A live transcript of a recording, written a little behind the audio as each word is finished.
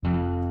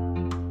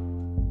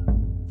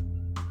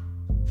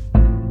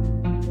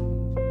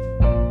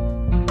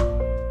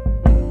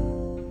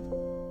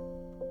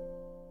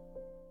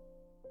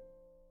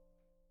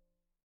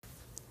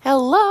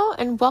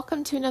and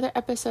welcome to another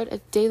episode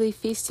of Daily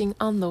Feasting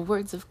on the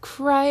Words of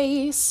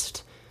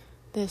Christ.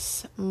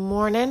 This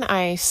morning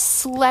I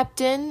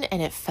slept in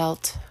and it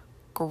felt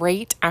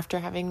great after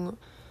having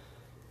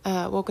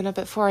woken up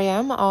at 4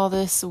 a.m. all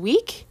this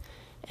week.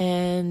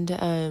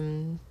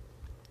 And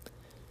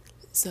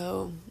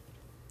so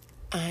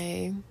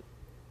I,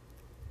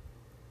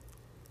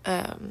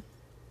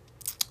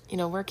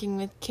 working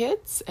with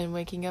kids and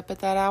waking up at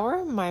that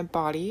hour, my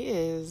body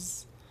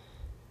is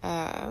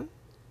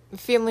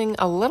feeling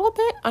a little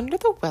bit under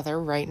the weather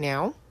right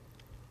now.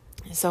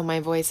 So my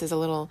voice is a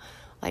little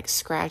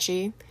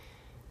scratchy.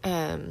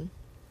 But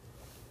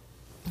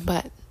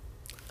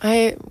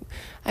I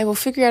will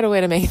figure out a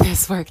way to make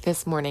this work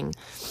this morning.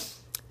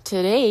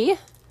 Today,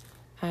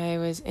 I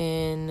was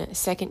in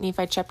 2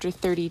 Nephi chapter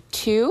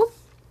 32.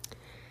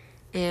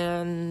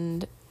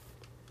 And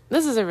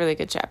this is a really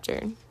good chapter.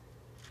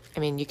 I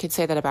mean, you could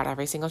say that about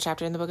every single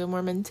chapter in the Book of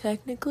Mormon,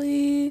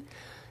 technically.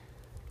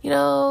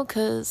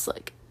 Because,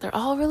 they're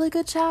all really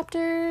good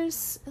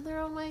chapters in their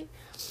own way.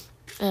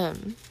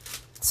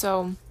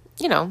 So,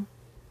 the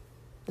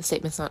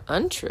statement's not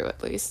untrue,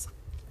 at least.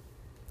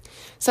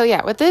 So,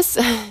 yeah, with this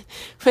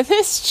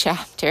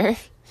chapter,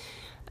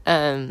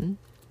 Nephi's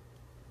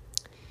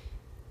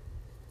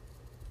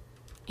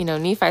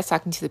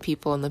talking to the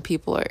people, and the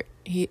people are,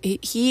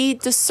 he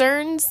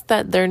discerns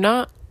that they're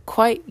not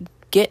quite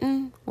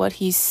getting what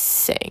he's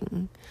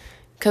saying.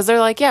 Because they're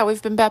like, yeah,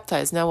 we've been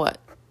baptized, now what?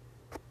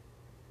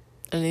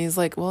 And he's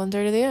like, well,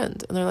 endure to the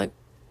end. And they're like,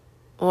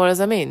 well, what does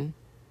that mean?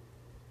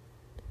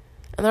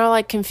 And they're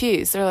all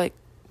confused. They're like,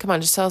 come on,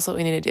 just tell us what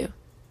we need to do.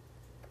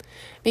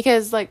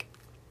 Because if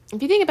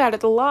you think about it,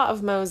 the law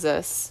of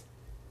Moses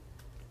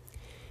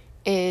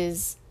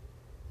it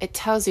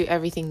tells you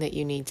everything that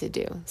you need to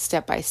do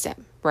step by step,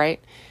 right?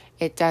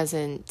 It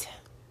doesn't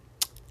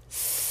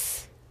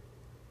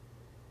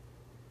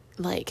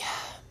I'm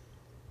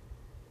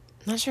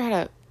not sure how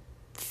to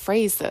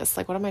phrase this.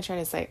 What am I trying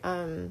to say?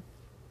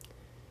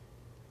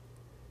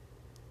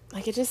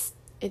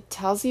 It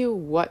tells you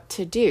what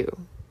to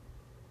do,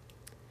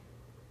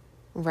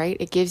 right?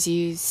 It gives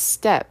you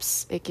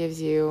steps. It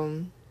gives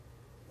you,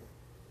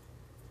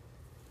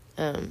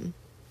 I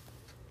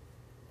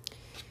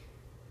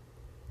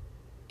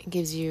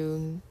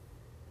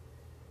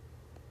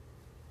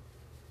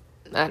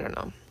don't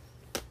know.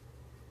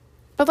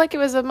 But it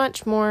was a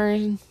much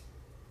more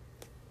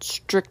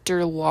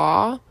stricter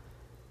law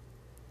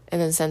in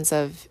the sense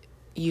of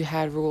you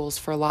had rules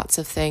for lots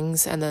of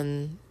things, and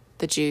then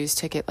the Jews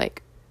took it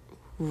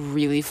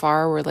really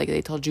far, where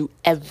they told you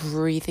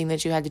everything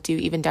that you had to do,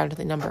 even down to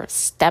the number of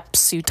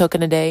steps you took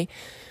in a day.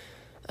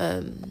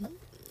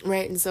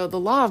 Right? And so the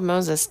law of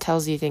Moses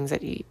tells you things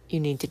that you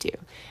need to do.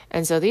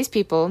 And so these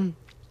people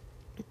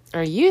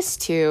are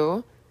used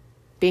to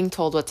being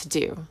told what to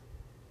do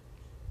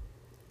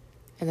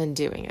and then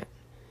doing it.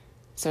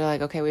 So they're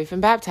like, okay, we've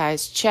been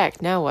baptized,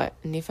 check, now what?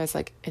 And Nephi's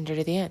like, enter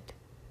to the end.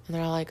 And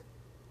they're all like,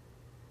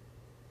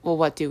 well,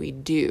 what do we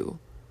do?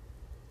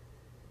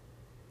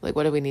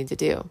 What do we need to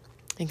do?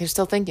 I think they're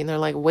still thinking. They're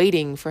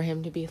waiting for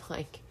him to be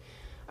all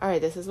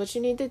right, this is what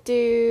you need to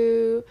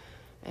do.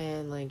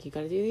 And you got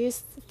to do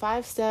these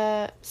 5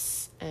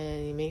 steps.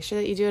 And you make sure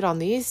that you do it on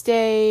these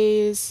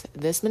days,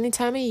 this many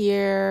times a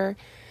year.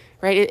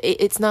 Right?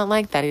 It's not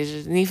like that.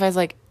 Nephi's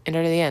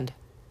enter to the end.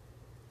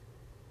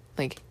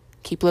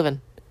 Keep living.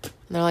 And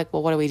they're like,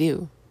 well, what do we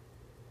do?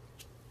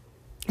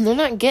 And they're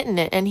not getting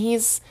it. And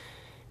it's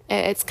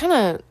kind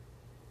of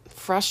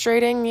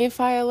frustrating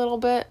Nephi a little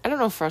bit. I don't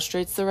know if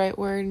frustrate's the right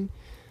word.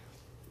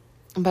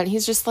 But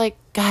he's just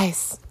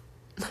guys,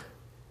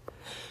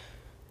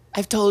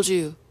 I've told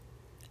you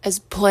as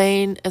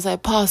plain as I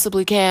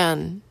possibly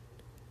can.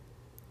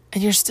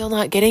 And you're still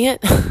not getting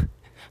it?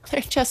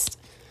 They're just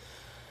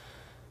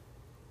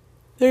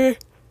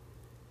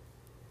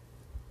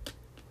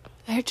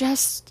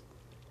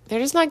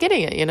not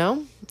getting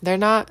it, They're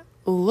not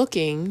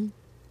looking.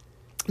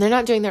 They're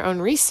not doing their own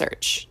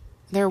research.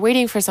 They're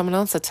waiting for someone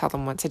else to tell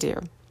them what to do.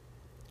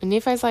 And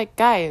Nephi's like,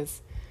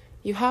 guys,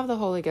 you have the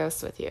Holy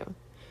Ghost with you.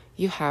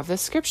 You have the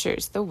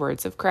scriptures, the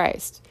words of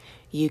Christ.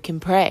 You can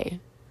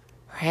pray,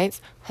 right?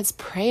 Let's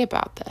pray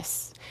about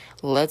this.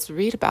 Let's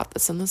read about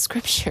this in the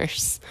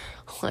scriptures.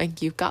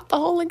 You've got the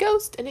Holy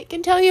Ghost and it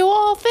can tell you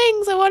all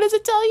things. And what does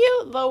it tell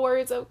you? The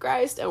words of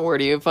Christ. And where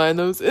do you find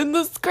those? In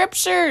the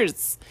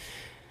scriptures.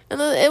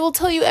 And it will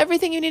tell you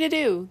everything you need to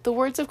do. The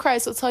words of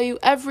Christ will tell you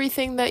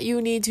everything that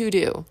you need to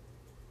do.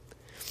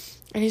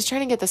 And he's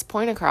trying to get this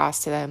point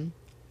across to them.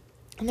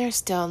 And they're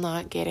still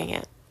not getting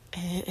it.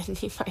 And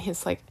Nephi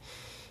is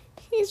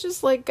he's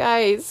just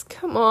guys,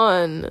 come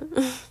on.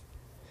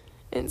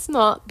 It's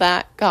not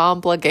that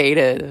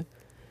complicated.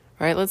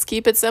 Right? Let's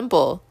keep it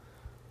simple.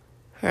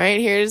 Right?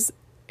 Here's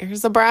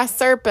the brass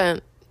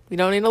serpent. You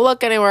don't need to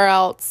look anywhere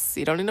else.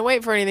 You don't need to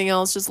wait for anything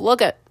else. Just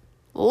look at it.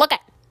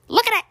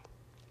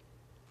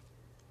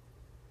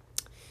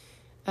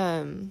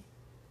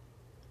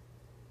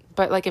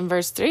 But in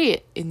verse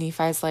 3,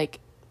 Nephi's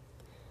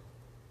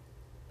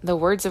the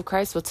words of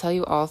Christ will tell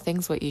you all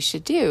things what you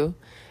should do.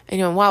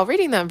 And, while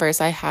reading that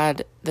verse, I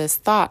had this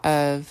thought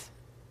of,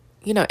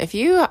 if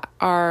you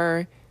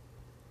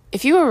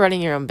were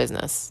running your own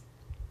business,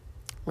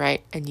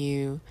 right? And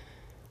you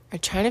are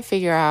trying to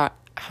figure out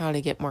how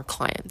to get more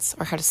clients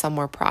or how to sell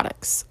more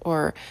products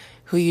or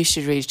who you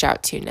should reach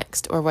out to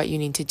next or what you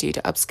need to do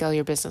to upscale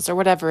your business or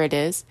whatever it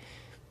is,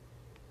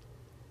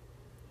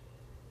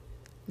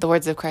 the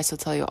words of Christ will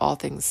tell you all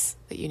things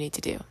that you need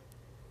to do.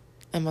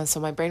 And so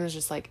my brain was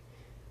just like,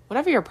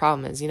 whatever your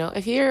problem is,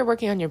 if you're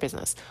working on your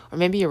business, or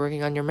maybe you're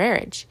working on your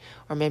marriage,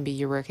 or maybe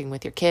you're working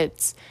with your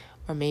kids,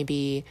 or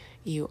maybe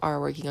you are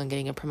working on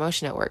getting a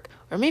promotion at work,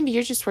 or maybe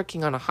you're just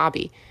working on a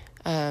hobby,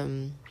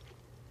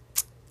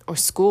 or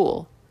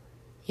school,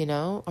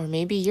 or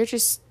maybe you're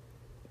just,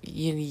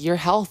 your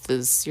health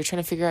is, you're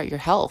trying to figure out your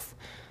health,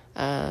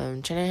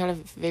 trying to how to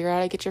figure out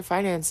how to get your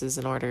finances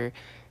in order,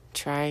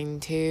 trying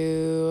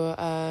to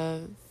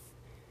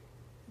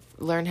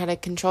learn how to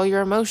control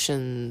your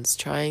emotions,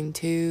 trying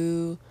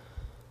to,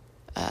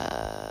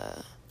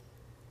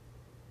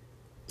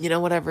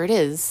 whatever it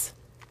is.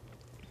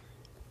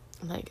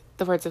 Like,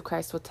 the words of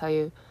Christ will tell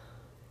you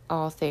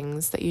all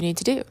things that you need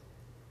to do.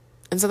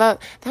 And so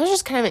that was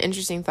just kind of an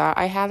interesting thought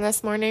I had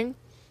this morning.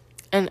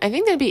 And I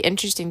think that'd be an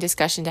interesting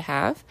discussion to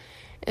have,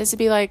 is to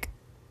be like,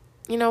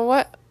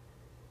 what,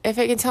 if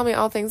it can tell me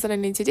all things that I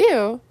need to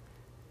do,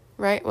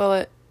 right? Will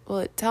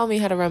it tell me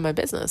how to run my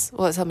business?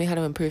 Will it tell me how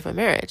to improve my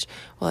marriage?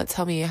 Will it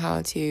tell me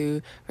how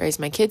to raise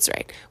my kids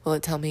right? Will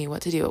it tell me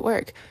what to do at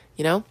work?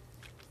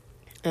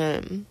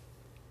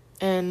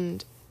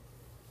 And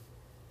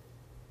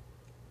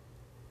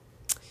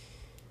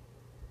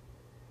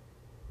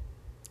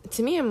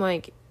to me, I'm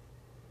like,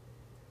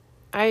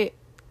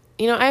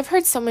 I've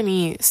heard so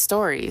many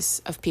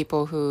stories of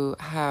people who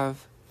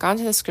have gone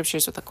to the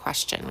scriptures with a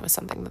question, with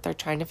something that they're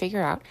trying to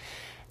figure out,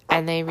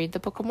 and they read the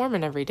Book of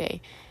Mormon every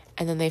day,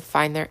 and then they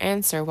find their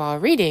answer while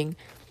reading,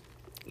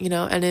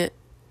 and it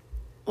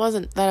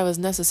wasn't that it was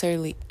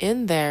necessarily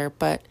in there,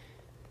 but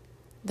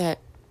that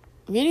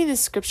reading the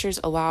scriptures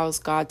allows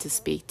God to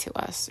speak to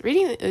us.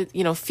 Reading,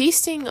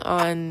 feasting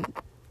on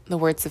the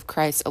words of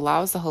Christ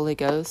allows the Holy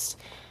Ghost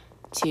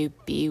to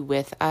be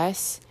with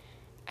us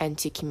and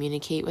to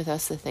communicate with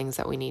us the things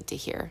that we need to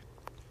hear.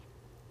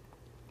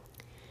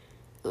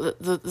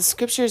 The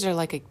scriptures are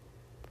like a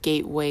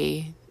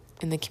gateway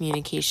in the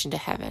communication to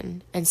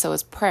heaven, and so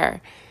is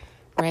prayer,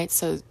 right?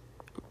 So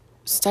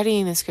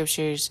studying the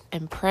scriptures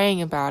and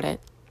praying about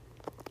it,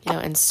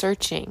 and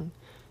searching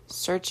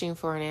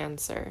for an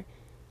answer.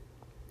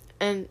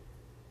 And,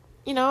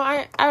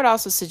 I would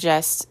also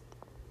suggest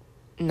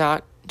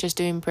not just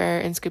doing prayer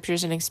in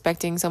scriptures and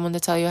expecting someone to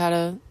tell you how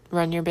to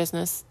run your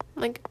business.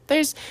 Like,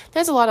 there's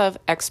a lot of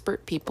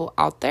expert people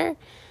out there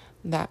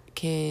that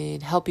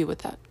could help you with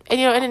that. And,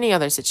 in any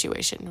other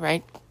situation,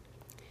 right?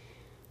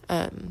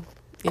 The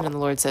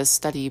Lord says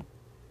study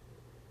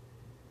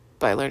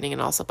by learning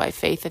and also by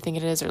faith, I think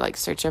it is, or like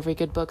search every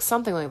good book,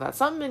 something like that.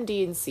 Something in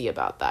D&C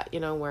about that,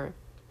 where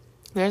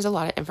there's a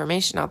lot of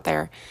information out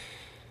there.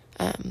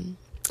 And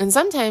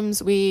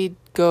sometimes we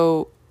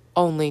go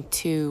only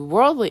to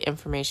worldly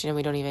information and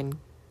we don't even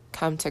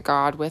come to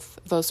God with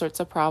those sorts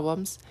of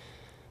problems.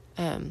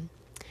 And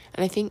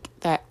I think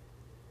that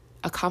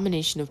a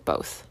combination of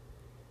both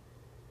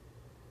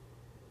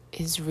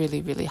is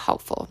really, really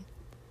helpful,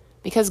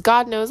 because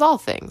God knows all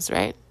things,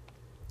 right?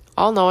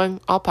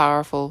 All-knowing,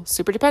 all-powerful,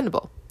 super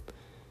dependable.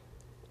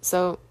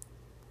 So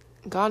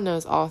God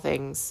knows all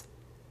things.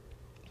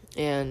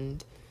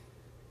 And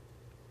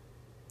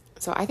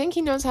so I think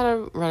he knows how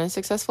to run a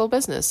successful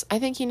business. I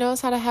think he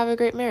knows how to have a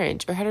great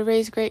marriage, or how to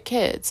raise great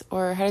kids,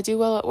 or how to do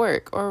well at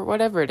work, or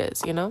whatever it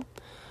is,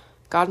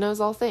 God knows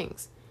all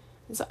things.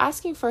 And so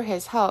asking for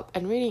his help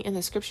and reading in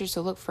the scriptures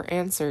to look for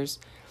answers,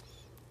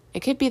 it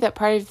could be that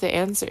part of the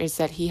answer is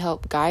that he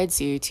guides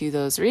you to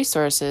those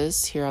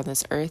resources here on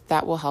this earth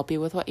that will help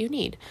you with what you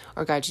need,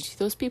 or guide you to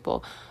those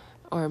people.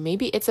 Or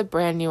maybe it's a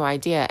brand new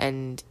idea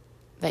and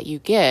that you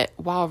get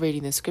while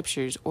reading the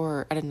scriptures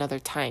or at another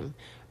time,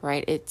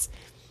 right? It's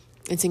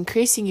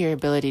increasing your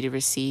ability to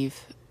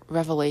receive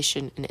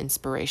revelation and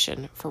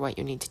inspiration for what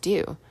you need to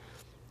do,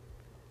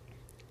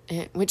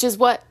 which is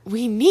what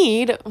we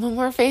need when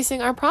we're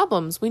facing our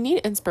problems. We need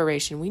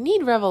inspiration. We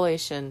need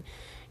revelation,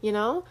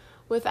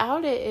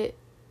 Without it,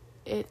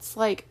 it's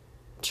like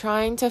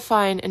trying to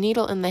find a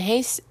needle in a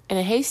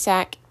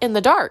haystack in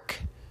the dark,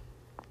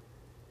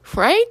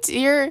 right?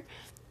 You're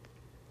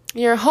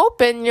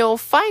hoping you'll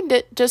find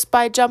it just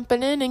by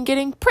jumping in and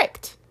getting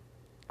pricked.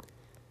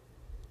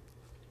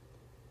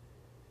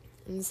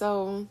 And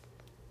so,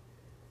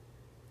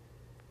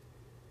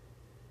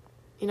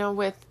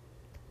 with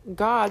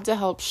God to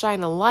help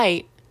shine a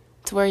light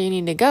to where you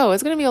need to go,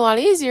 it's going to be a lot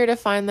easier to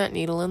find that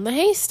needle in the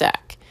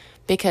haystack,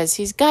 because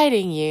he's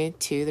guiding you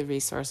to the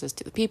resources,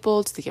 to the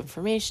people, to the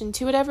information,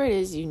 to whatever it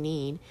is you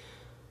need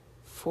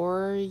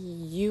for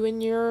you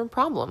and your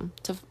problem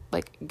to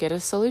get a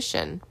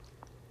solution,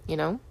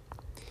 And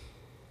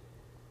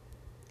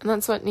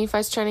that's what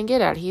Nephi's trying to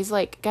get at. He's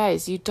like,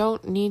 guys, you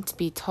don't need to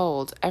be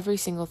told every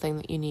single thing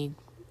that you need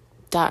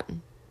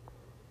done.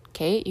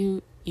 Okay?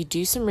 You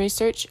do some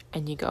research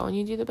and you go and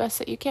you do the best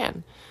that you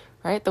can.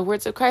 Right? The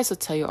words of Christ will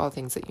tell you all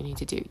things that you need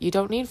to do. You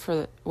don't need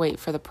wait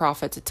for the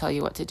prophet to tell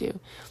you what to do.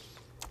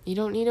 You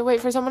don't need to wait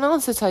for someone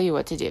else to tell you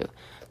what to do.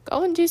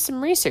 Go and do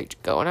some research.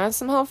 Go and ask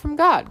some help from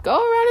God. Go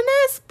around and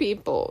ask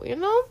people,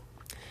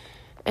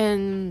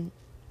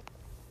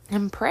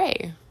 and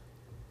pray.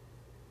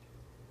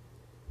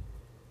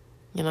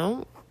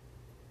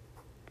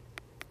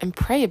 And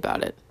pray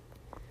about it.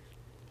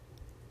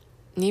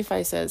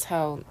 Nephi says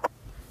how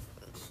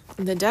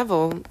the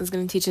devil is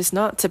going to teach us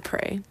not to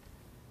pray.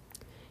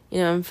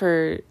 And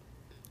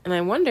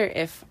I wonder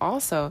if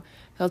also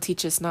he'll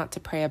teach us not to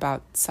pray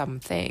about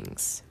some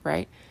things,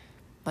 right?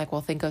 Like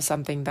we'll think of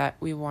something that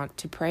we want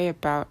to pray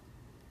about,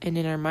 and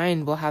in our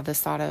mind we'll have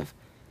this thought of,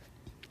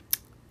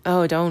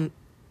 oh, don't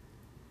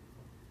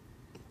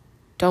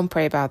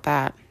pray about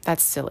that.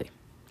 That's silly.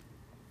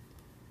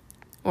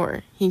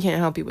 Or he can't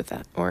help you with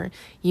that. Or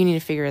you need to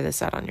figure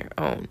this out on your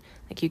own.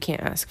 Like you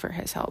can't ask for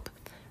his help,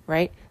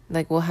 right?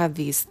 Like we'll have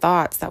these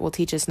thoughts that will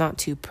teach us not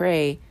to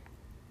pray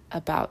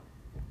about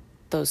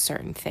those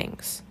certain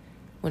things,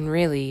 when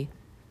really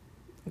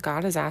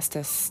God has asked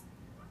us,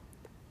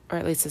 or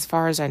at least as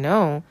far as I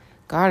know,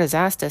 God has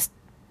asked us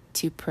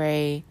to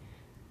pray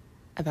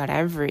about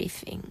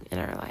everything in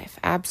our life.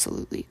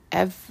 Absolutely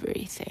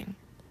everything.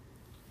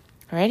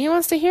 Right? He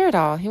wants to hear it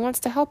all. He wants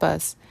to help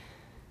us.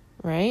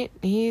 Right?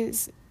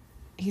 He's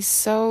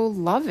so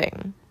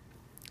loving.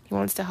 He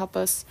wants to help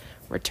us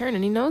return,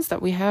 and he knows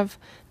that we have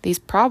these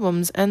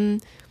problems,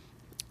 and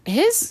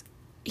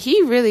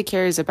he really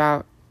cares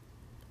about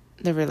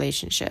the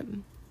relationship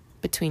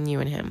between you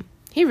and him.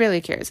 He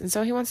really cares. And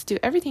so he wants to do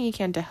everything he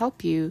can to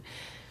help you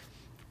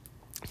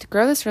to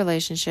grow this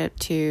relationship,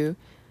 to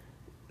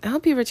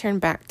help you return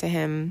back to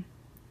him.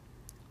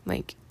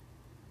 Like,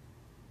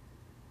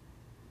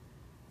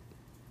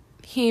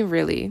 he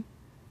really,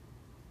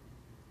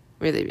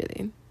 really,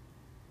 really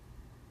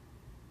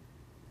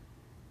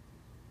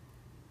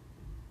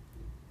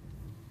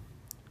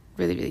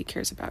really, really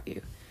cares about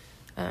you.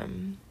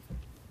 And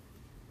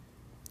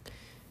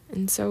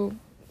so,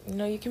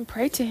 you can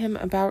pray to him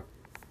about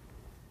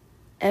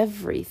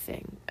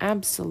everything,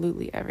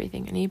 absolutely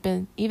everything. And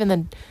even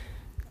the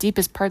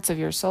deepest parts of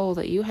your soul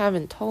that you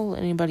haven't told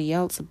anybody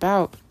else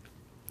about,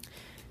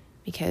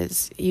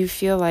 because you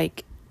feel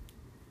like,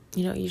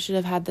 you should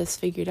have had this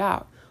figured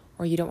out,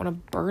 or you don't want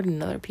to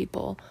burden other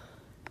people,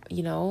 and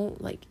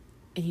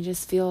you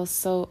just feel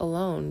so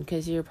alone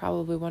because you're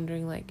probably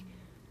wondering,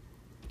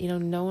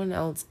 no one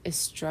else is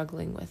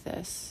struggling with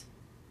this.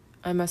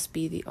 I must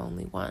be the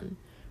only one,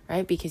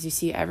 right? Because you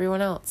see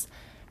everyone else,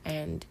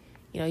 and,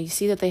 you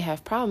see that they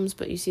have problems,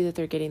 but you see that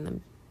they're getting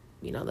them,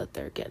 that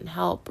they're getting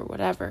help or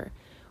whatever,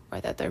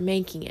 or that they're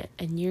making it.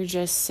 And you're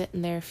just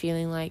sitting there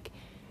feeling like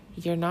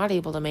you're not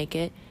able to make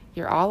it.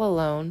 You're all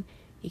alone.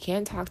 You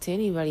can't talk to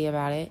anybody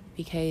about it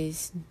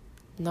because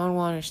no one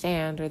will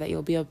understand, or that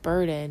you'll be a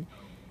burden,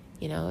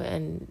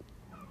 and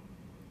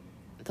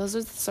those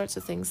are the sorts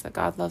of things that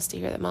God loves to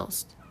hear the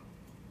most.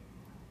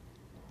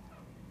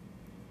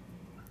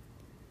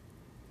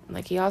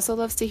 Like, he also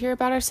loves to hear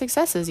about our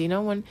successes,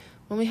 when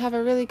we have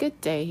a really good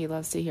day, he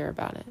loves to hear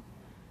about it.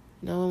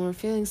 When we're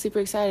feeling super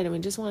excited and we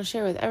just want to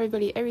share with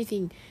everybody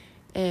everything,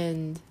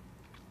 and,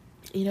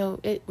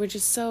 we're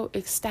just so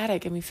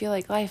ecstatic and we feel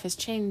like life has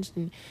changed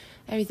and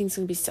everything's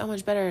going to be so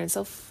much better and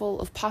so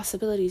full of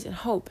possibilities and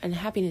hope and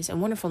happiness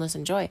and wonderfulness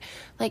and joy.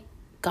 Like,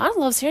 God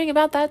loves hearing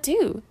about that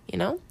too,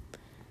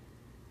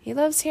 He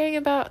loves hearing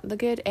about the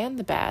good and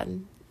the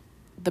bad,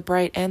 the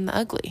bright and the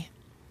ugly.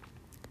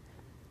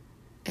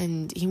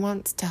 And he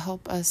wants to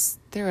help us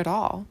through it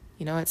all.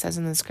 It says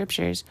in the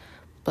scriptures,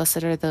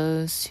 blessed are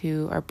those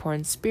who are poor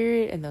in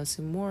spirit and those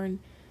who mourn,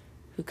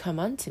 who come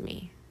unto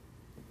me.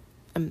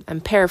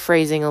 I'm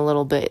paraphrasing a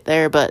little bit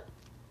there, but,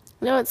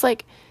 it's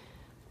like,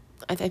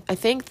 I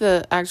think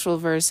the actual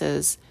verse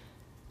is,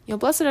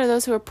 blessed are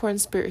those who are poor in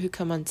spirit who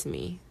come unto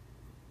me.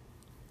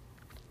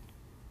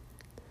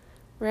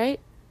 Right?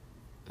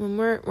 When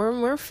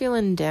we're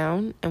feeling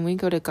down and we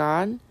go to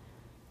God,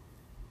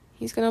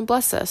 he's going to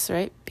bless us,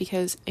 right?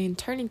 Because in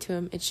turning to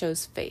him, it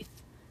shows faith,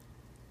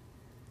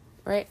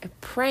 right?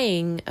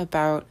 Praying to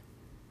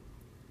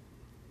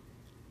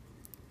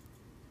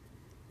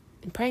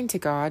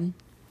God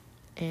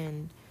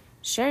and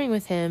sharing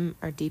with him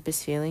our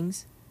deepest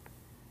feelings,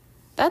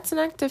 that's an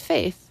act of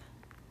faith.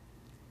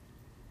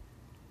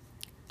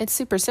 It's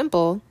super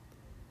simple,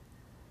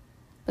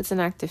 but it's an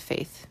act of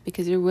faith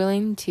because you're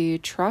willing to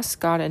trust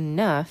God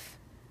enough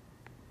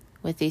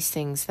with these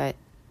things that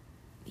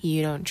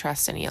you don't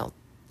trust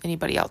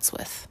anybody else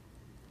with,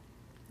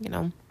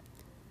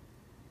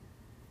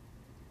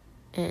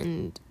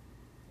 and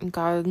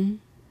God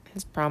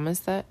has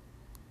promised that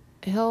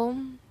he'll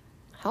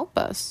help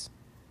us.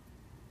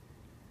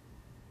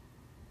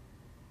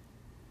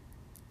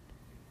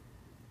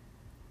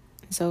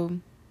 So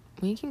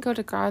we can go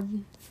to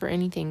God for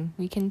anything.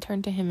 We can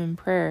turn to him in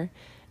prayer,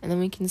 and then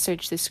we can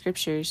search the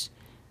scriptures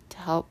to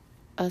help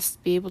us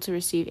be able to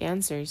receive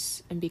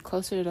answers and be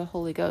closer to the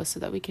Holy Ghost so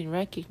that we can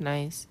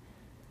recognize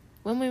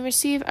when we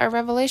receive our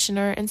revelation,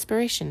 our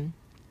inspiration.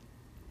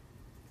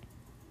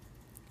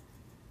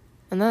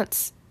 And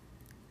that's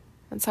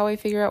how we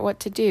figure out what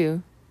to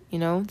do.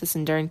 This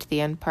enduring to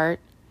the end part.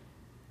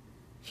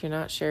 If you're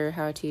not sure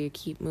how to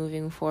keep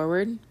moving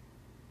forward,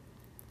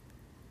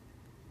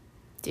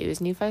 do as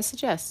Nephi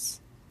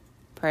suggests.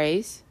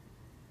 Praise,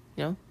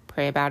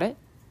 pray about it.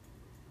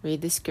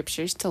 Read the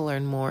scriptures to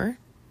learn more.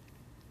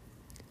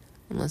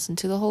 And listen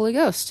to the Holy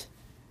Ghost.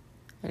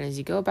 And as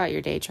you go about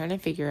your day trying to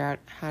figure out,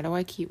 how do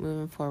I keep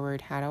moving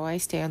forward? How do I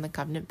stay on the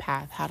covenant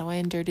path? How do I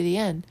endure to the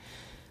end?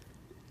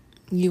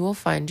 You will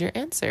find your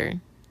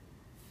answer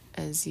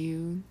as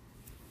you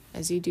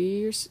do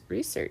your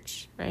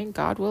research, right?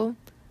 God will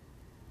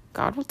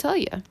tell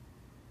you.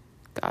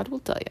 God will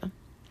tell you.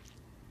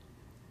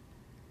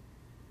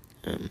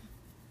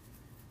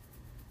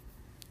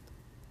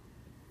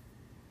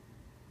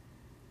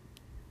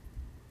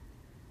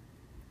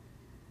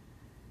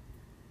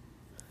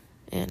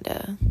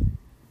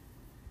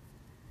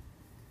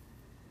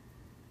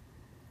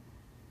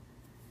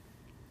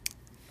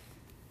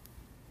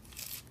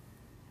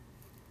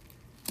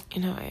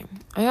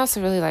 I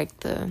also really like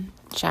the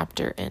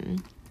chapter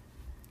in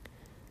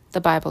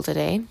the Bible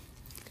today.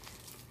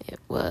 It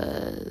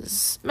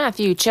was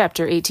Matthew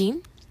chapter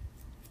 18.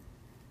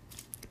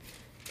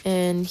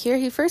 And here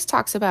he first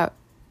talks about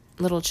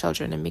little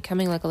children and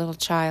becoming like a little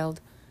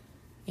child,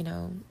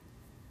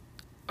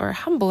 or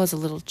humble as a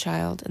little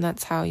child. And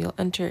that's how you'll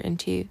enter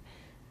into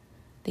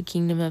the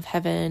kingdom of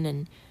heaven,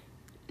 and,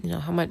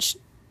 how much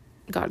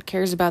God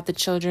cares about the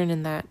children,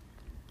 and that,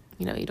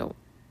 you don't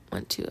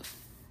want to,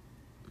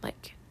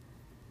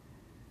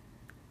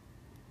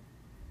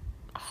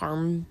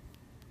 harm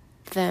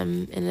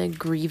them in a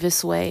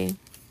grievous way.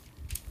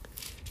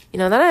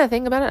 Now that I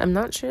think about it, I'm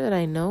not sure that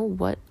I know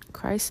what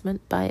Christ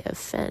meant by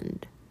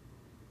offend.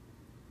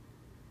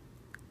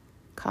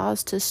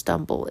 Cause to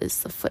stumble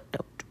is the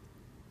footnote.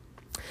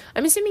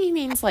 I'm assuming he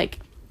means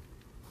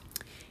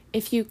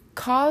if you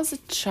cause a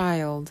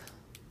child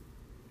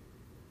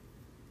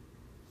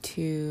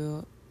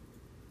to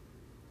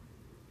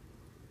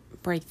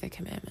break the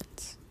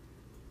commandments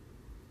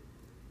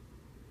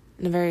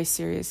in a very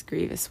serious,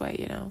 grievous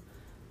way,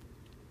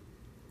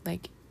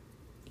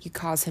 you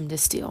cause him to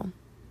steal.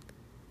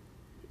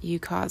 You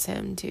cause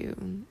him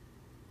to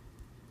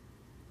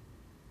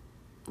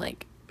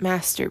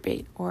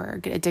masturbate or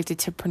get addicted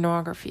to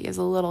pornography as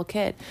a little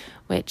kid,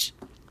 which,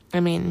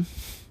 a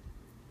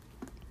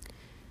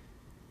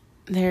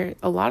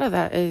lot of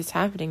that is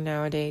happening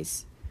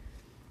nowadays.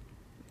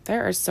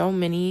 There are so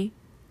many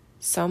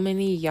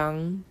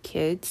young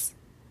kids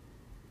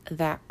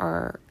that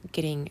are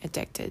getting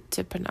addicted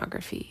to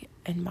pornography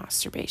and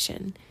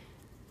masturbation.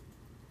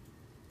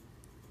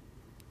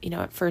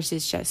 At first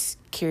it's just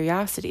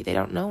curiosity. They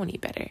don't know any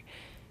better.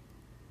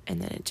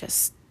 And then it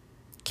just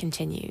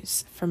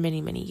continues for many,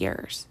 many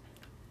years.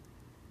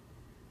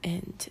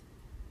 And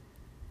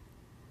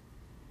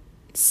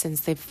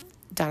since they've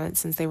done it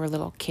since they were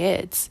little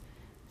kids,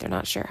 they're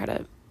not sure how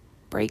to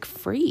break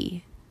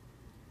free,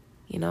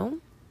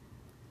 And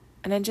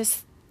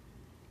it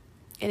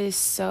is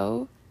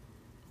so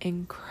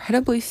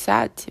incredibly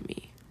sad to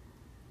me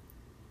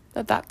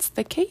that that's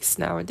the case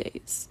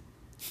nowadays.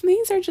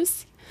 These are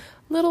just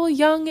little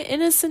young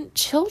innocent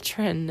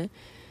children,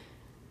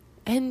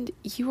 and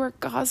you are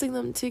causing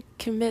them to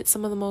commit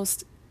some of the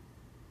most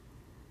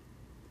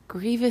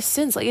grievous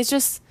sins.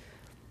 It's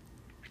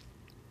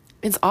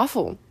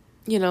awful,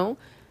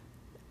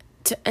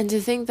 to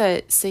think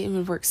that Satan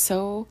would work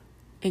so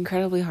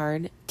incredibly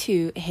hard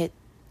to hit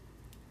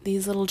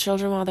these little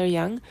children while they're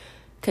young.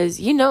 Because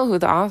who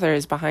the author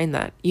is behind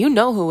that. You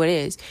know who it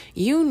is.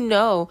 You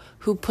know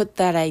who put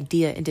that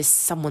idea into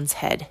someone's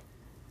head.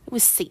 It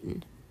was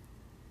Satan.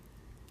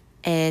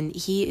 And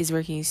he is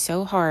working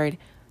so hard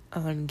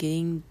on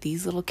getting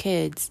these little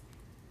kids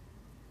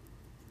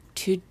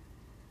to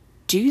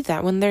do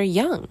that when they're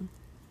young.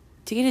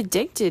 To get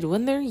addicted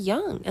when they're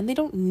young. And they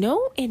don't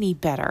know any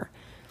better.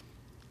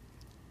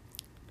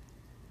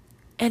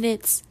 And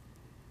it's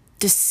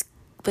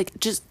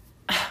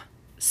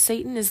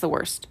Satan is the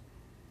worst.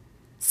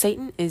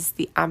 Satan is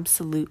the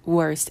absolute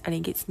worst, and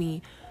it gets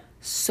me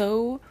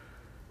so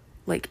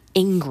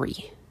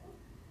angry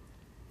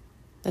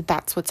that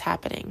that's what's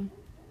happening.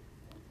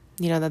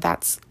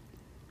 That's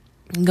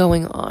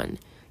going on,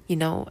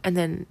 and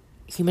then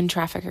human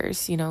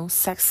traffickers,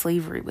 sex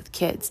slavery with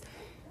kids.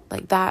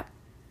 That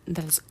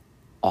is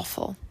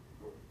awful.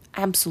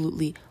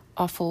 Absolutely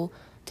awful,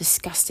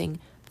 disgusting,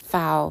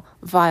 foul,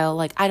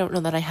 vile. I don't know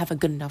that I have a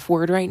good enough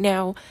word right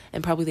now,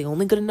 and probably the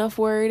only good enough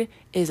word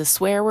is a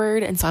swear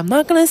word, and so I'm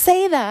not gonna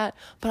say that,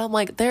 but I'm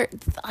they're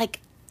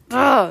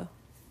ugh.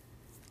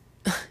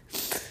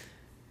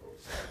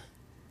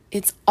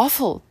 It's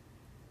awful.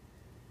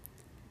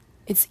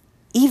 It's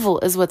evil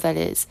is what that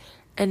is,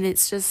 and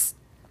it's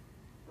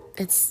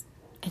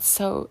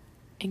so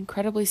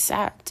incredibly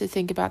sad to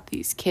think about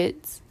these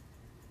kids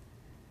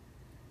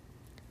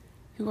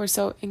who are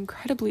so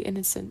incredibly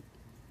innocent.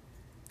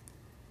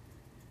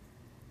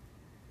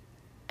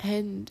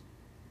 And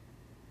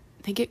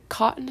they get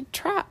caught in a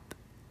trap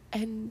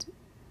and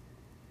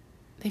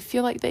they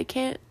feel like they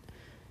can't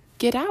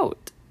get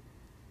out.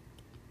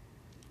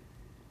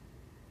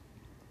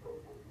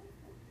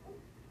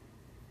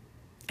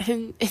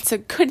 And it's a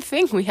good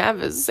thing we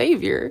have a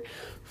Savior,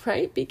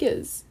 right?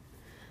 Because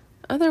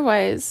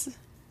otherwise,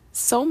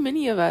 so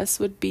many of us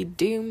would be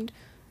doomed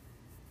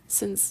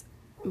since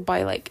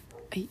by like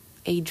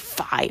age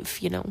 5,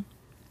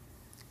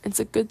 It's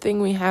a good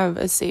thing we have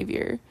a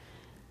Savior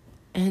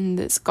and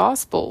this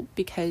gospel,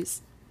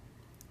 because,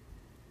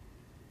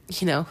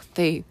 none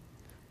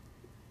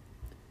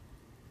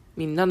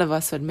of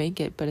us would make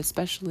it, but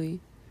especially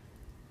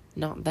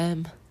not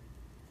them,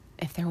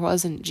 if there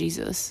wasn't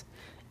Jesus,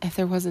 if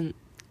there wasn't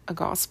a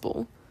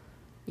gospel,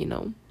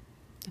 if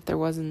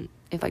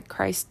like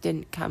Christ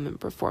didn't come and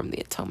perform the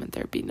atonement,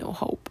 there'd be no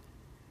hope.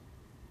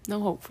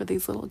 No hope for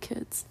these little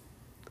kids.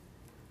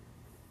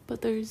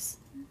 But there's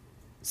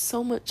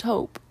so much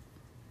hope,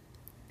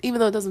 even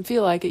though it doesn't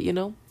feel like it,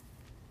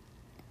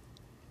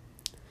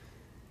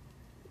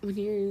 When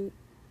you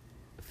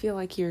feel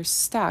like you're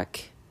stuck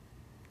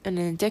in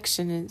an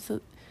addiction,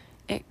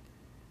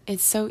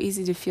 it's so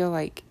easy to feel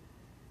like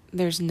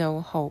there's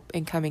no hope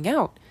in coming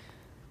out.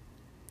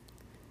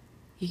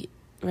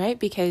 Right?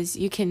 Because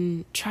you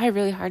can try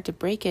really hard to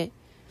break it,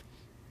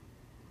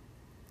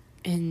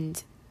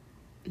 and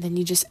then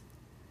you just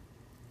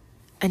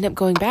end up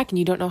going back and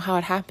you don't know how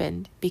it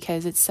happened,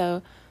 because it's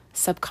so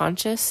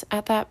subconscious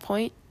at that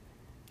point,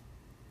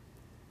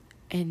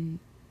 and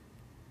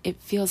it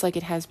feels like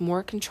it has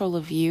more control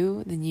of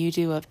you than you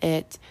do of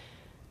it.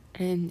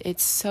 And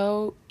it's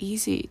so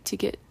easy to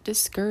get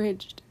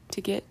discouraged,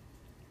 to get,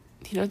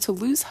 to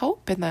lose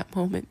hope in that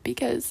moment,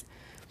 because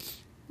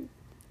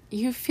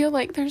you feel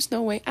like there's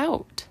no way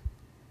out.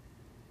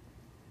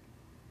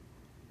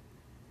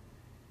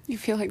 You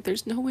feel like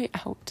there's no way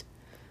out.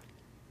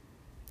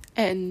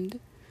 And,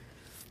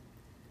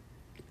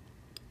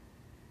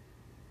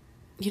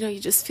 you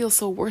just feel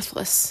so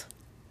worthless,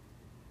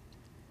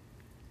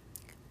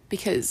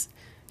 because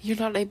you're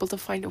not able to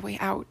find a way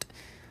out,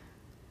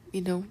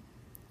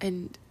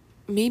 and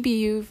maybe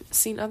you've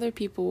seen other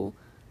people,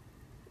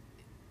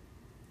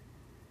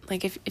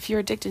 like if you're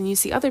addicted and you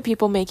see other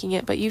people making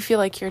it, but you feel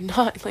like you're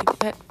not, like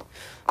that,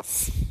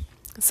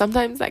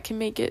 sometimes that can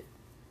make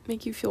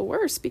you feel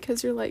worse,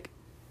 because you're like,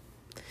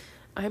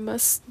 I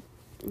must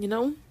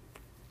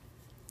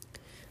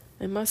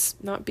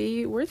not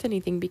be worth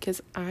anything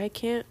because I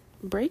can't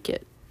break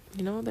it,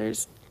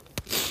 there's,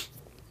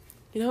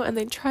 and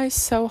they try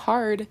so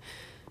hard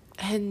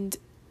and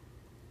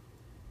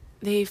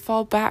they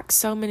fall back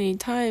so many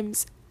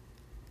times,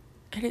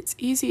 and it's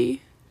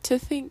easy to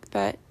think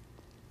that,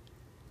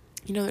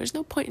 there's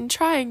no point in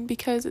trying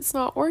because it's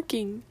not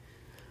working.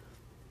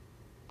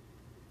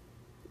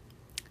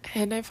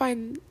 And I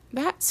find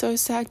that so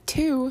sad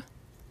too.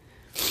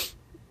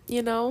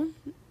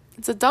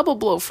 It's a double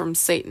blow from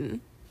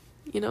Satan,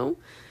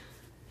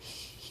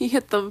 He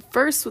hit them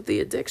first with the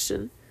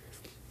addiction.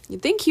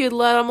 You'd think he would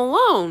let them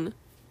alone,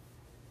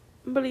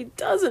 but he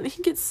doesn't.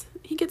 He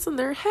gets in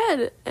their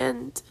head,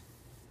 and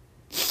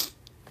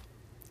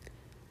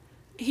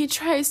he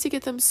tries to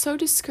get them so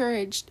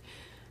discouraged.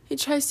 He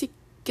tries to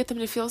get them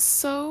to feel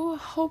so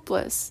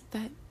hopeless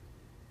that,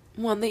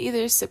 one, they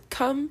either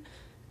succumb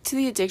to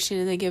the addiction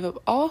and they give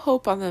up all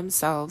hope on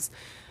themselves,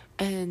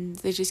 and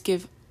they just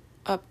give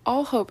up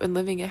all hope in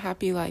living a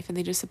happy life, and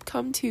they just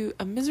succumb to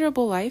a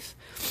miserable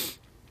life,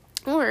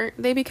 or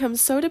they become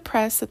so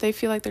depressed that they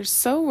feel like they're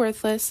so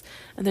worthless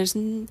and there's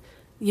no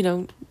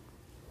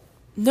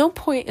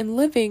point in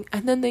living,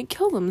 and then they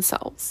kill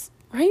themselves,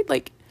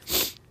 right?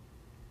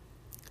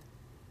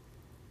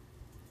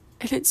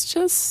 And it's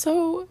just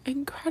so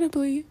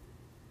incredibly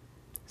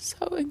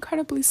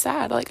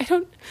sad.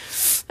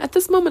 At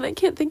this moment, I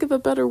can't think of a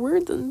better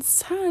word than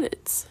sad.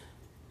 It's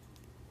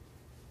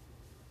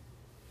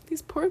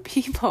these poor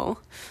people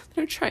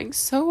that are trying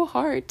so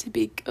hard to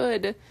be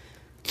good.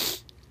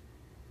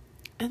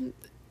 And,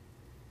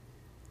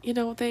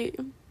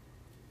 and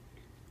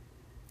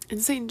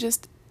Satan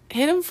just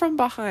hit him from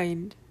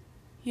behind,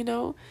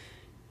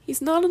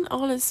 He's not an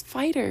honest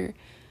fighter.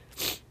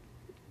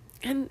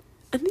 And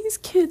these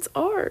kids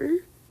are,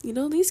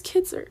 these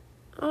kids are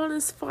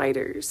honest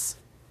fighters.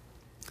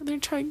 And they're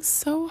trying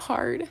so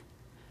hard.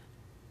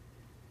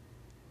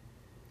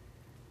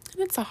 And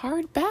it's a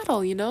hard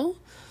battle,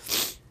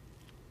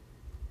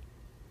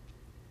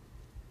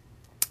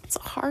 It's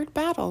a hard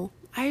battle.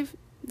 I've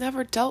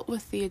never dealt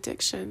with the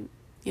addiction,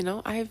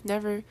 I've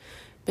never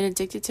been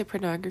addicted to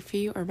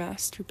pornography or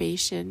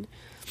masturbation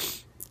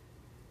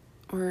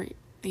or,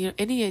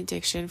 any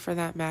addiction for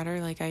that matter.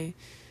 I've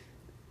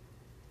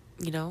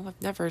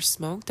never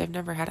smoked. I've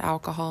never had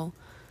alcohol.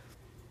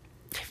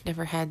 I've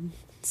never had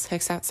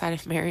sex outside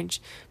of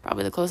marriage.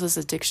 Probably the closest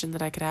addiction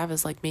that I could have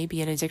is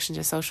maybe an addiction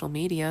to social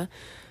media,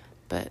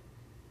 but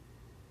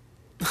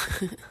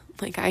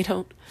I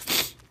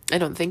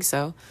don't think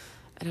so.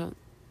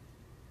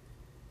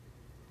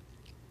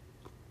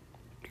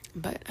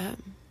 But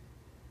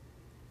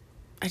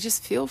I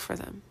just feel for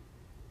them.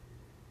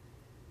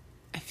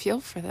 I feel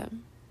for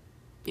them,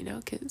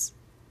 because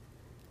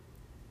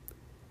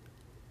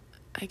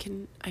I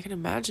can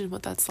imagine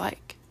what that's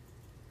like.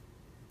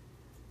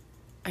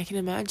 I can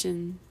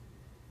imagine,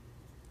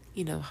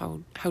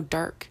 how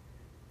dark,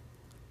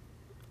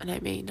 and I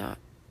may not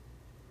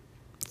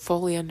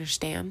fully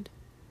understand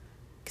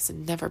because I've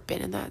never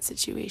been in that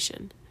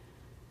situation.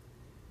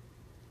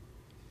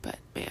 But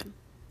man,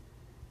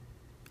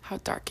 how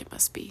dark it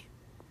must be.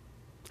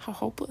 How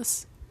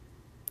hopeless.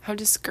 How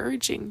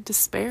discouraging,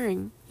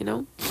 despairing,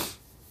 You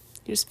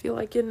just feel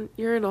like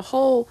you're in a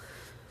hole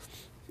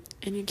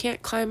and you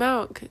can't climb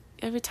out.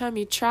 Every time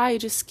you try, you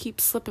just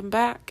keep slipping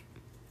back.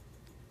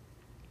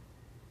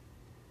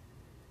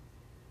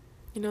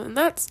 And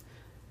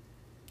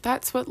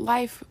that's what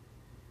life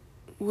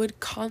would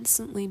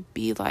constantly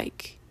be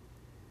like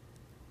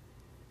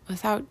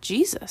without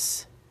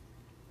Jesus.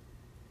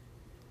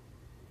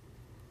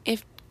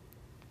 If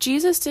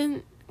Jesus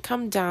didn't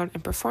come down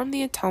and perform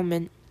the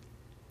atonement,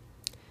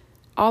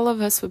 all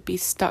of us would be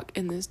stuck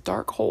in this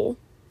dark hole,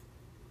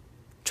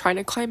 trying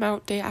to climb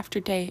out day after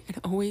day and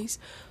always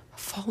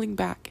falling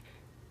back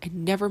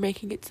and never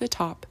making it to the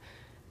top.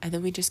 And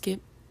then we just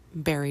get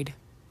buried.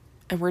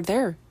 And we're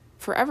there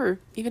forever.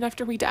 Even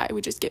after we die,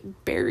 we just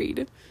get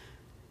buried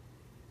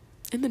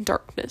in the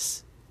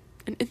darkness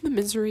and in the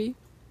misery.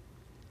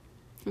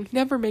 We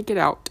never make it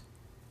out.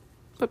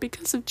 But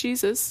because of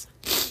Jesus,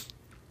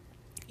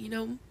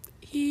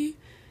 he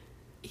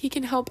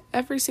can help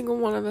every single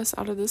one of us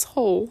out of this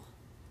hole.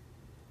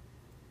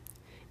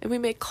 And we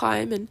may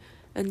climb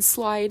and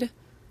slide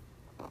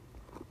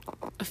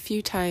a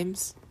few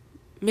times,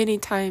 many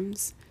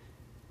times,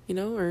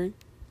 or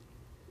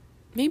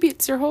maybe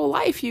it's your whole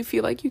life you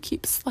feel like you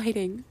keep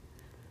sliding.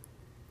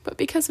 But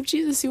because of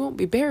Jesus, you won't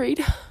be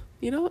buried,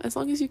 as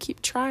long as you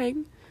keep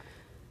trying.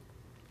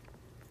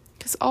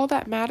 Because all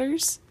that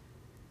matters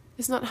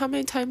is not how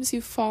many times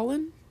you've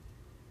fallen,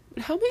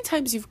 but how many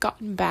times you've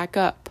gotten back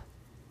up.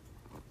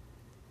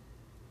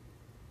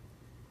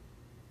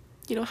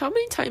 How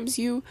many times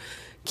you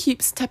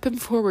keep stepping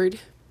forward,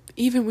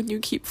 even when you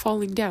keep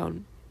falling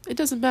down. It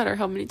doesn't matter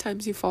how many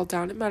times you fall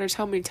down. It matters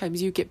how many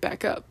times you get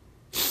back up.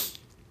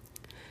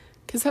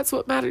 Because that's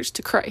what matters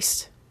to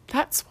Christ.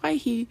 That's why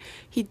he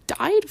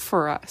died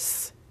for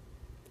us.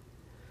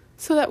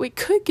 So that we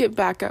could get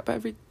back up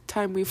every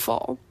time we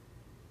fall.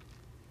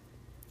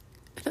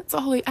 And that's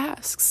all he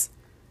asks.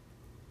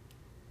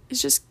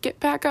 Is just get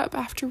back up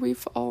after we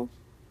fall.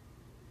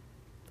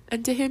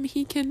 And to him,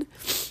 he can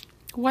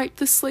wipe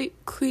the slate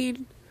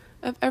clean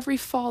of every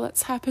fall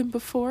that's happened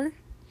before.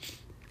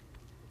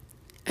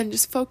 And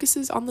just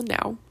focuses on the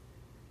now.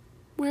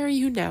 Where are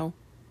you now?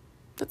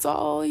 That's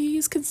all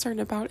he's concerned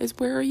about, is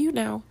where are you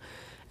now?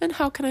 And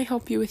how can I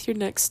help you with your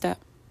next step?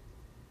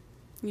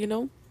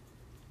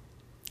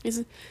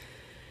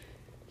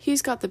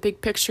 He's got the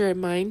big picture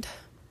in mind.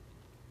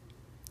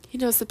 He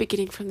knows the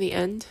beginning from the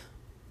end.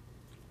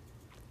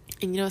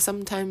 And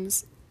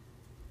sometimes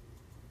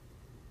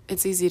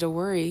it's easy to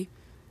worry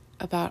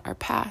about our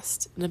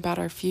past and about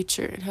our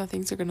future and how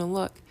things are going to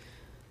look.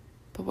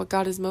 But what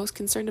God is most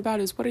concerned about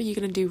is, what are you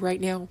going to do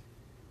right now?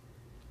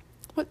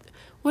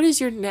 What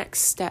is your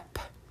next step?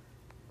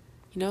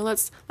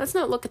 Let's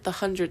not look at the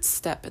 100th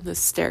step in the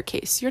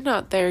staircase. You're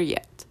not there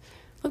yet.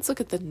 Let's look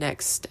at the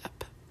next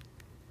step.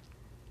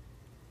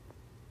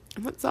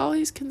 And that's all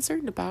he's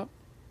concerned about.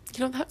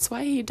 That's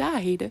why he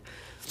died.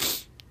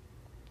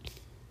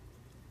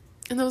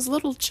 And those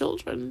little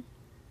children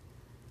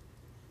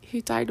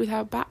who died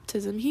without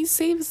baptism, he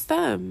saves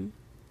them.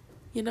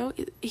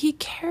 He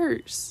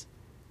cares.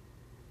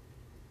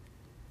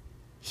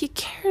 He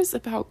cares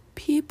about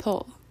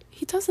people.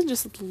 He doesn't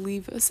just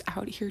leave us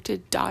out here to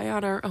die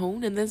on our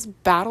own in this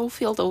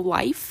battlefield of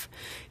life.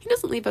 He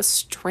doesn't leave us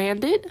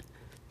stranded.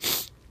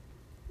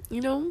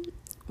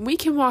 We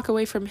can walk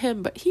away from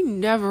him, but he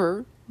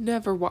never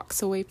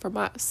walks away from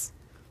us.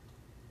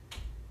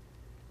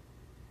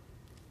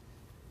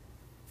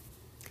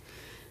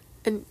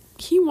 And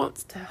he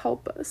wants to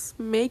help us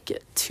make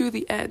it to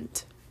the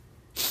end.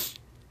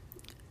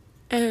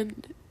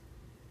 And,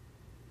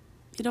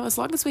 as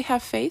long as we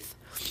have faith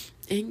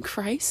in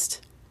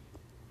Christ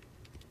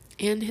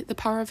and the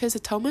power of his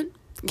atonement,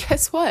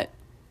 guess what?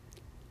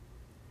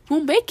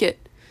 We'll make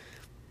it.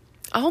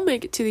 I'll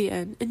make it to the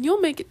end, and you'll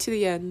make it to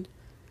the end.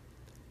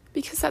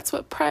 Because that's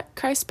what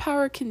Christ's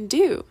power can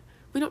do.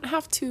 We don't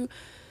have to,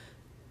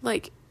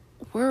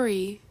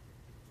 worry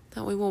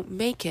that we won't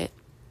make it,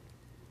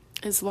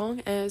 as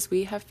long as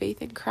we have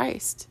faith in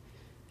Christ,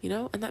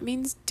 and that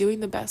means doing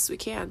the best we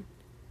can,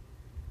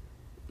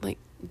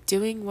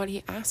 doing what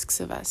he asks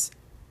of us,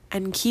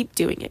 and keep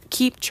doing it,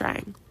 keep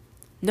trying,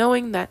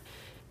 knowing that,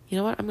 I'm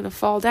going to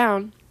fall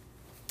down,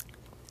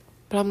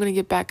 but I'm going to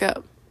get back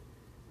up,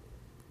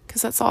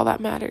 because that's all that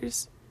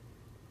matters,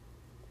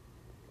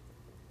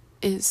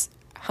 is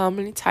how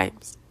many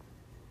times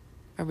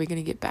are we going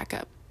to get back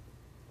up.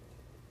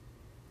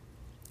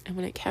 And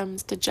when it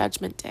comes to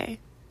Judgment Day,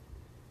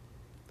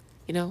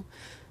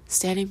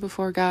 standing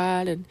before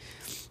God, and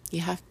you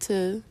have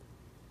to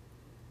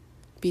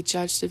be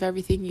judged of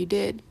everything you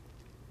did.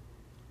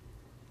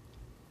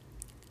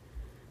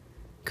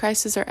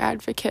 Christ is our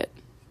advocate.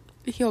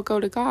 He'll go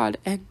to God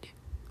and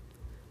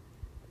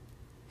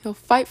he'll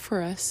fight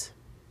for us.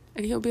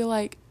 And he'll be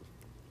like,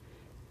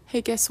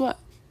 hey, guess what?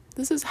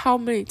 This is how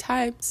many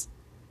times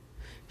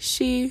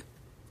she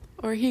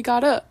or he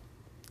got up.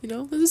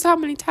 This is how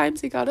many times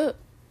he got up.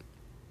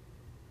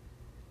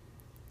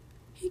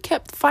 He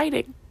kept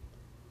fighting.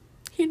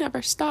 He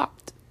never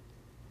stopped.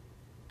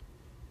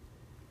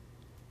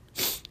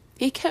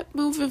 He kept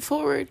moving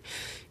forward,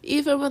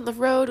 even when the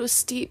road was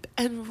steep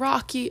and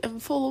rocky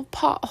and full of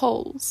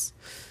potholes.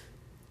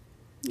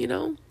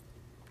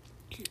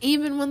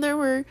 Even when there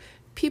were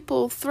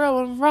people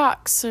throwing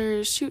rocks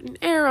or shooting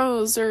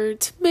arrows or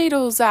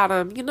tomatoes at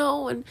him,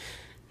 and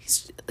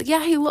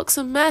he looks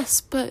a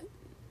mess, but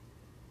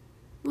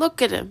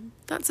look at him.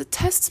 That's a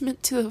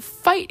testament to the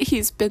fight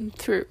he's been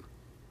through.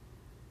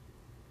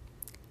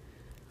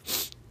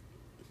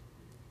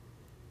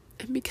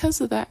 And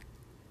because of that,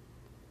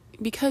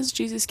 because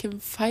Jesus can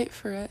fight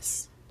for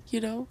us,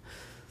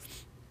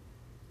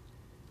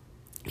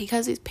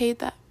 because he's paid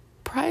that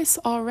price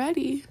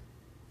already,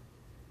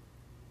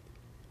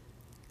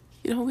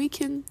 we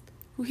can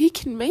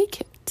make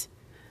it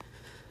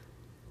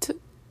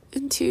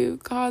into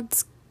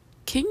God's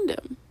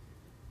kingdom.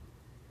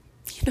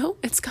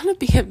 It's gonna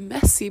be a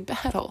messy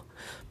battle,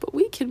 but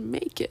we can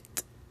make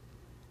it.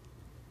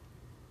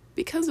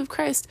 Because of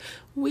Christ,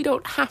 we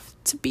don't have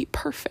to be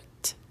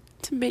perfect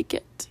to make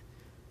it.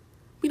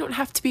 We don't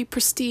have to be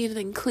pristine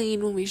and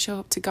clean when we show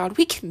up to God.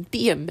 We can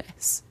be a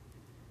mess.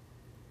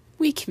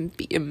 We can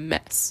be a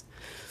mess.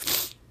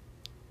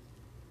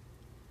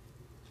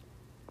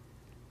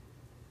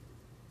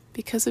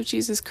 Because of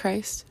Jesus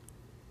Christ,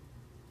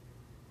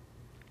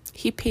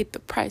 he paid the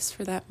price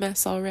for that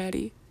mess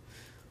already.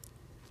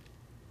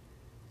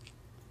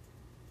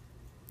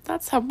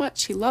 That's how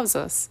much he loves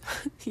us,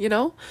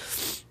 And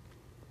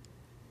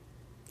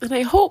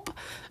I hope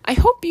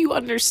you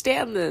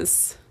understand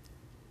this.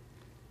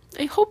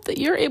 I hope that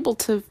you're able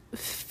to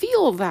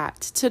feel that,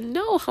 to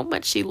know how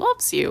much he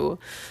loves you.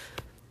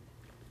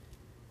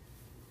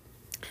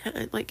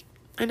 And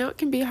I know it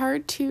can be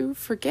hard to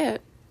forget.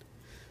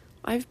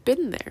 I've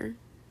been there.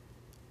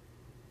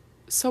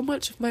 So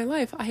much of my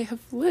life I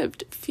have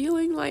lived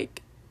feeling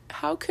like,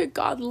 how could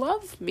God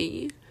love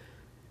me?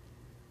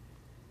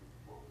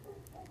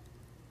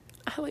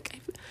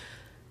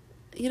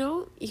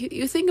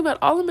 You think about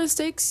all the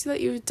mistakes that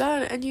you've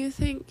done and you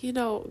think,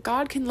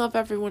 God can love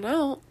everyone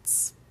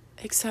else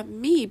except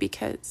me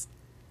because,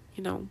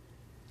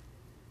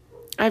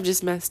 I've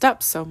just messed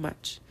up so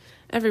much.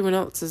 Everyone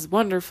else is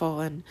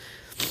wonderful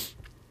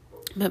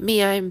but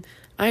me,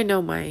 I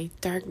know my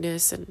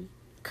darkness and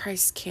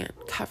Christ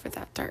can't cover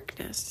that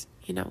darkness.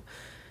 You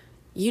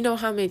know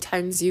how many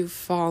times you've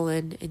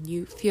fallen and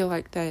you feel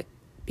like that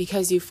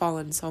because you've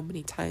fallen so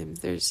many times,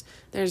 there's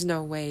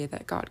no way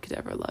that God could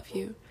ever love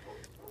you.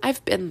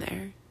 I've been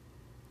there.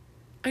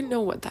 I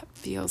know what that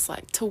feels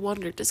like, to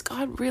wonder, does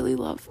God really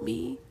love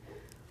me?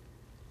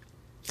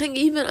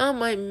 Even on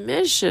my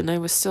mission, I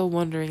was still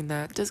wondering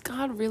that. Does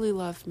God really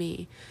love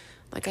me?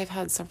 I've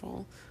had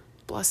several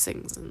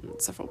blessings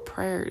and several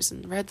prayers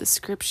and read the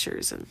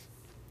scriptures and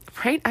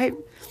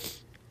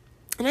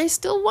I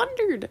still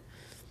wondered.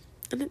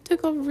 And it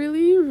took a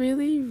really,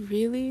 really,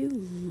 really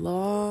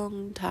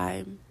long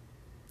time.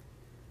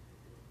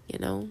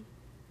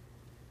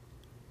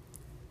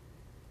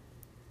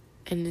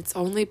 And it's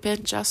only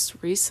been just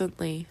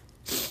recently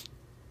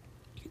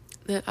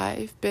that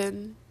I've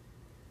been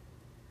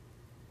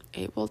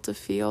able to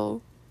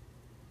feel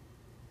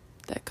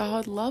that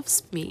God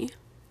loves me.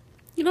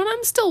 And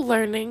I'm still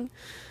learning.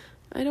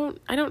 I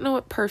don't know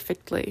it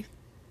perfectly.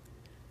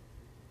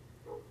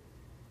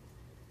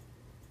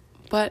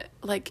 But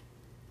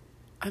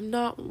I'm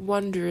not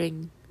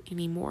wondering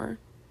anymore.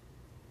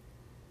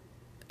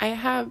 I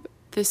have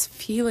this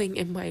feeling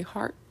in my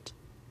heart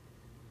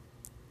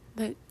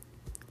that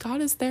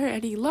God is there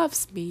and he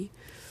loves me,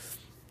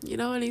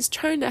 and he's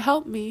trying to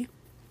help me.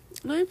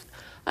 And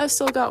I've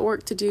still got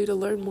work to do to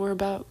learn more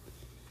about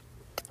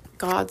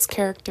God's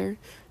character,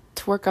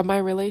 to work on my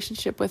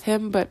relationship with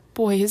him, but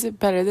boy, is it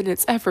better than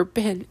it's ever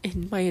been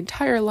in my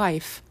entire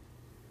life.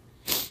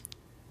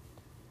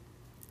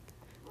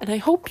 And I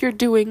hope you're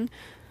doing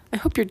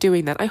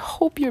that. I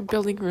hope you're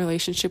building a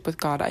relationship with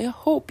God. I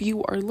hope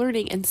you are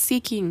learning and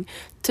seeking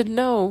to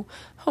know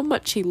how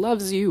much he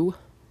loves you.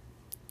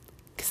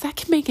 Because that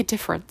can make a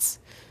difference.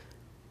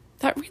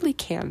 That really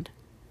can.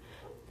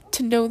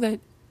 To know that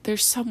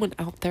there's someone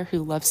out there who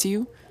loves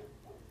you,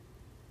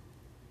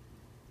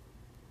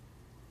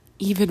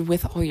 even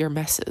with all your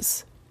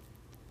messes.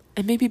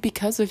 And maybe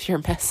because of your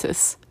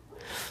messes,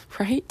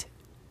 right?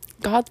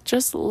 God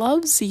just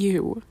loves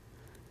you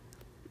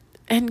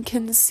and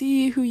can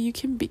see who you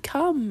can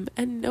become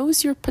and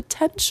knows your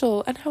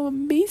potential and how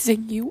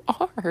amazing you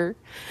are.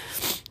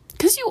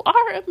 Because you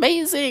are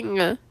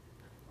amazing.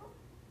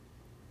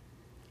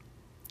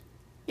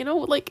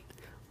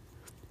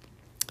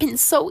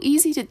 It's so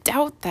easy to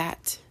doubt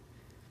that.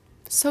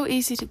 So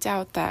easy to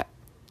doubt that.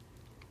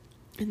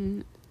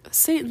 And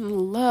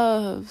Satan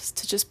loves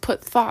to just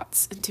put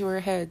thoughts into our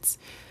heads,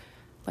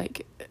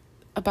 like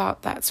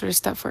about that sort of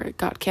stuff where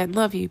God can't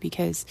love you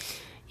because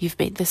you've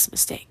made this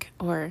mistake,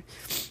 or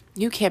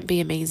you can't be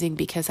amazing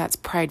because that's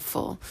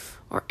prideful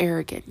or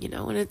arrogant,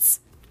 and it's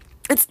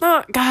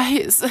not,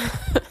 guys.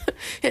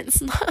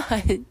 It's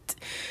not.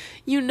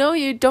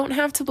 You don't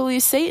have to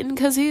believe Satan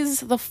because he's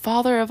the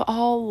father of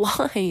all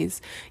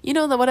lies. You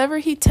know that whatever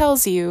he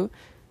tells you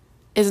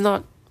is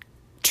not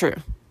true.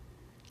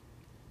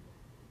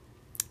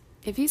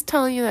 If he's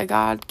telling you that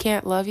God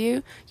can't love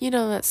you, you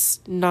know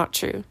that's not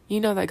true. You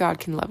know that God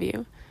can love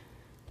you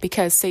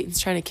because Satan's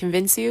trying to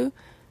convince you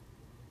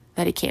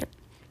that he can't.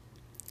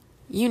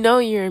 You know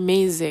you're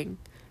amazing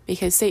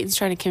because Satan's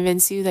trying to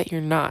convince you that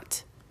you're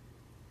not.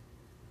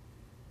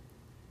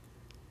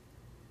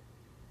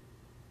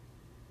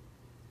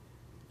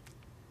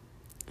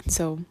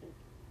 So,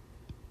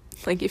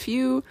 like, if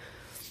you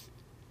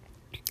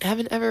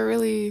haven't ever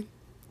really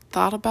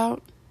thought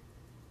about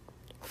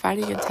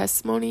finding a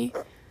testimony,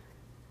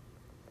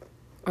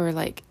 or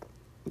like,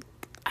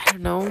 I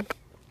don't know,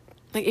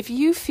 like if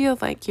you feel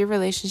like your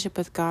relationship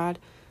with God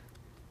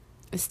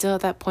is still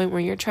at that point where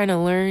you're trying to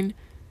learn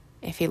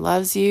if he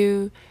loves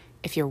you,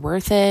 if you're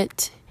worth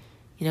it,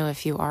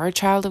 if you are a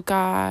child of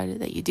God,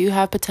 that you do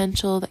have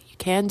potential, that you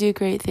can do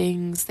great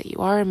things, that you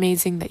are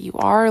amazing, that you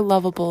are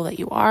lovable, that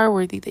you are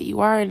worthy, that you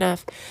are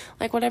enough,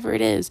 like whatever it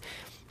is,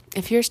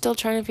 if you're still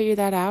trying to figure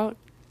that out,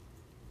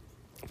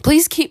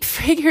 please keep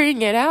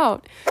figuring it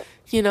out.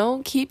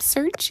 Keep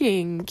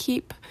searching,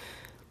 keep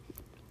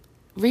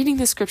reading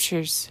the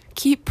scriptures,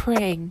 keep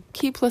praying,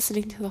 keep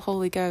listening to the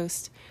Holy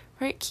Ghost,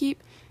 right?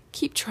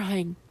 Keep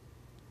trying.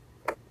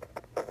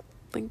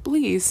 Like,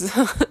 please,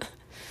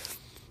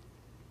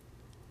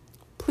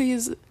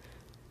 please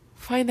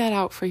find that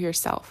out for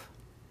yourself.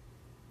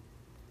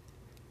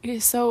 It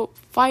is so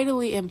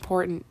vitally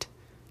important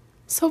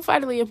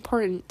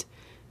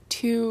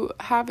to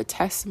have a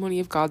testimony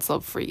of God's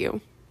love for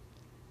you,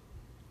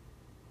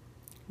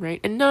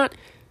 right? And not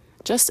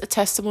just a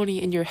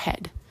testimony in your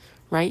head,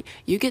 right?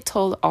 You get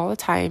told all the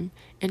time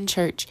in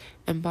church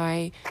and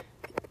by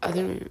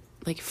other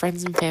like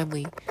friends and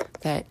family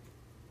that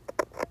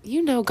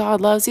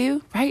God loves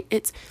you, right?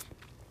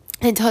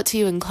 They tell it to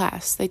you in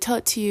class. They tell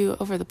it to you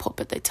over the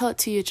pulpit. They tell it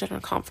to you at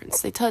general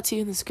conference. They tell it to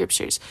you in the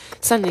scriptures,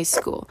 Sunday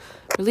school,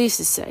 Relief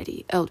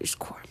Society, Elders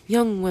Quorum,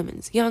 Young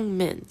Women's, Young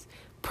Men's,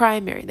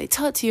 Primary. They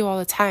tell it to you all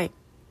the time.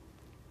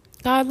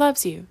 God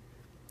loves you.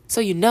 So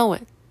you know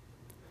it.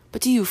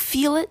 But do you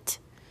feel it?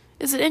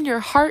 Is it in your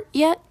heart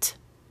yet?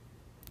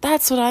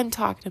 That's what I'm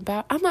talking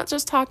about. I'm not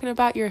just talking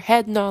about your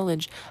head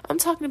knowledge. I'm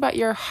talking about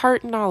your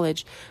heart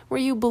knowledge, where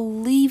you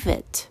believe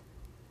it,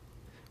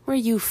 where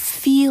you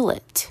feel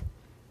it.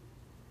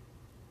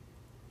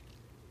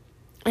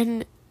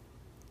 And,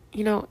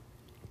 I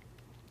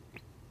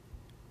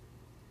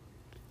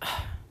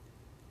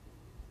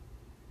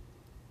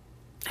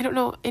don't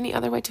know any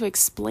other way to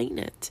explain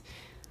it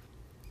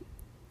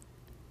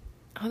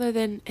other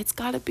than it's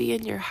got to be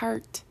in your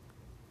heart.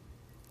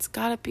 It's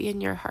got to be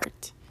in your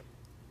heart.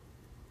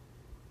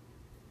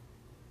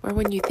 Where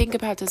when you think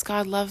about, does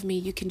God love me,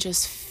 you can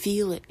just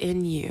feel it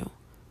in you.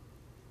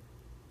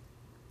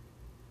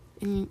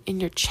 In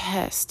your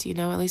chest,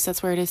 at least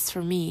that's where it is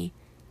for me.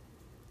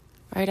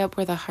 Right up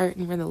where the heart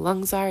and where the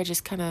lungs are, it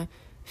just kind of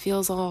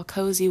feels all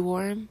cozy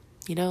warm.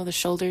 The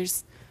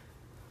shoulders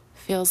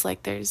feels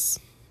like there's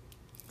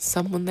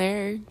someone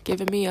there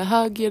giving me a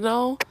hug,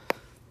 You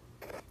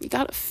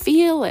gotta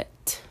feel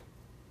it.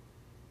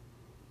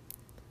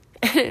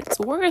 And it's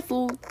worth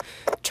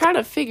trying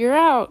to figure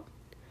out,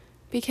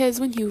 because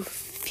when you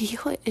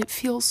feel it, it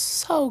feels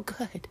so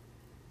good.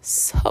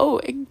 So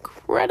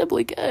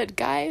incredibly good,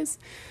 guys.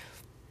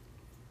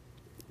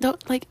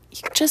 Don't, you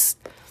just...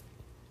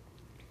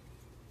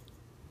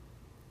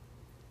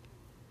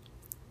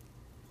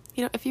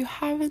 if you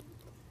haven't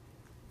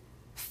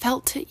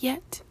felt it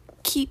yet,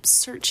 keep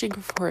searching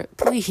for it,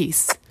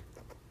 please.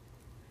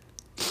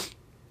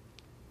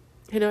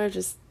 I've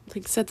just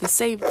said the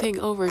same thing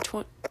over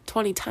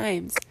 20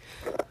 times.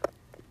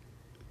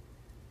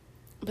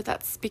 But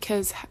that's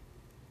because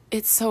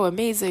it's so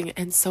amazing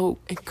and so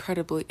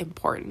incredibly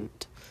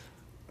important.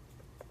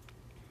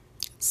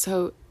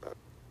 So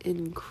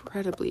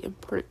incredibly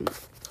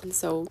important. And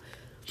so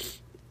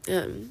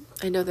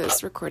I know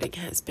this recording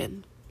has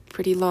been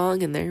pretty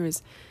long and there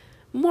was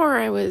more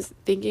I was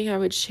thinking I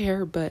would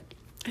share, but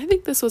I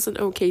think this was an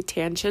okay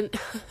tangent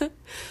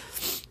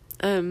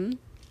to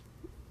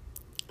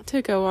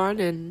go on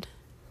and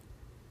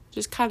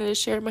just kind of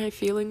share my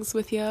feelings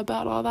with you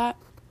about all that.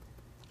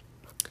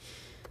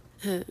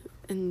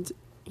 And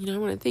I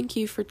want to thank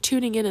you for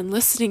tuning in and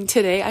listening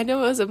today. I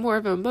know it was a more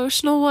of an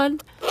emotional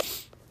one.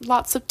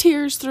 Lots of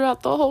tears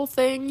throughout the whole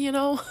thing,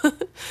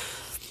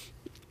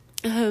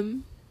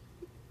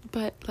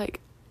 But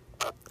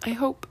I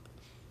hope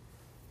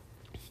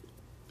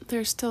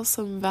there's still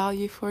some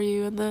value for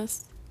you in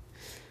this.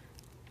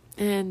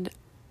 And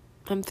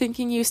I'm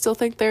thinking you still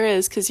think there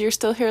is, because you're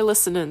still here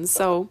listening.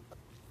 So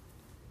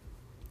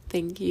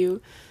thank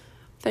you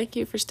thank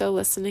you for still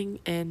listening.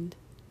 And,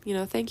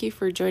 thank you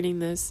for joining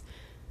this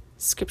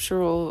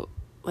scriptural,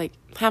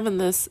 having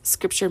this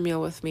scripture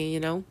meal with me,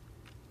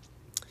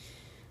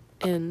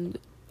 And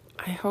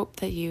I hope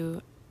that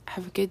you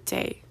have a good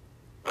day.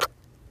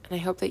 And I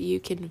hope that you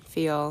can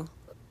feel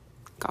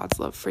God's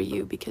love for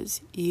you,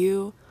 because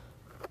you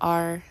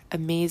are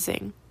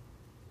amazing.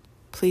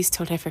 Please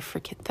don't ever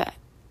forget that.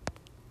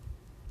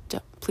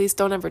 Please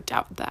don't ever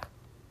doubt that.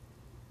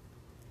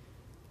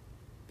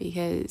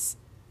 Because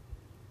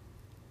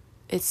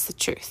it's the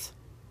truth.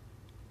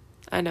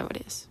 I know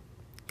it is.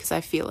 Because I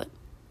feel it.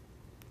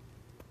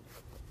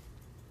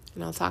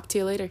 And I'll talk to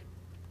you later.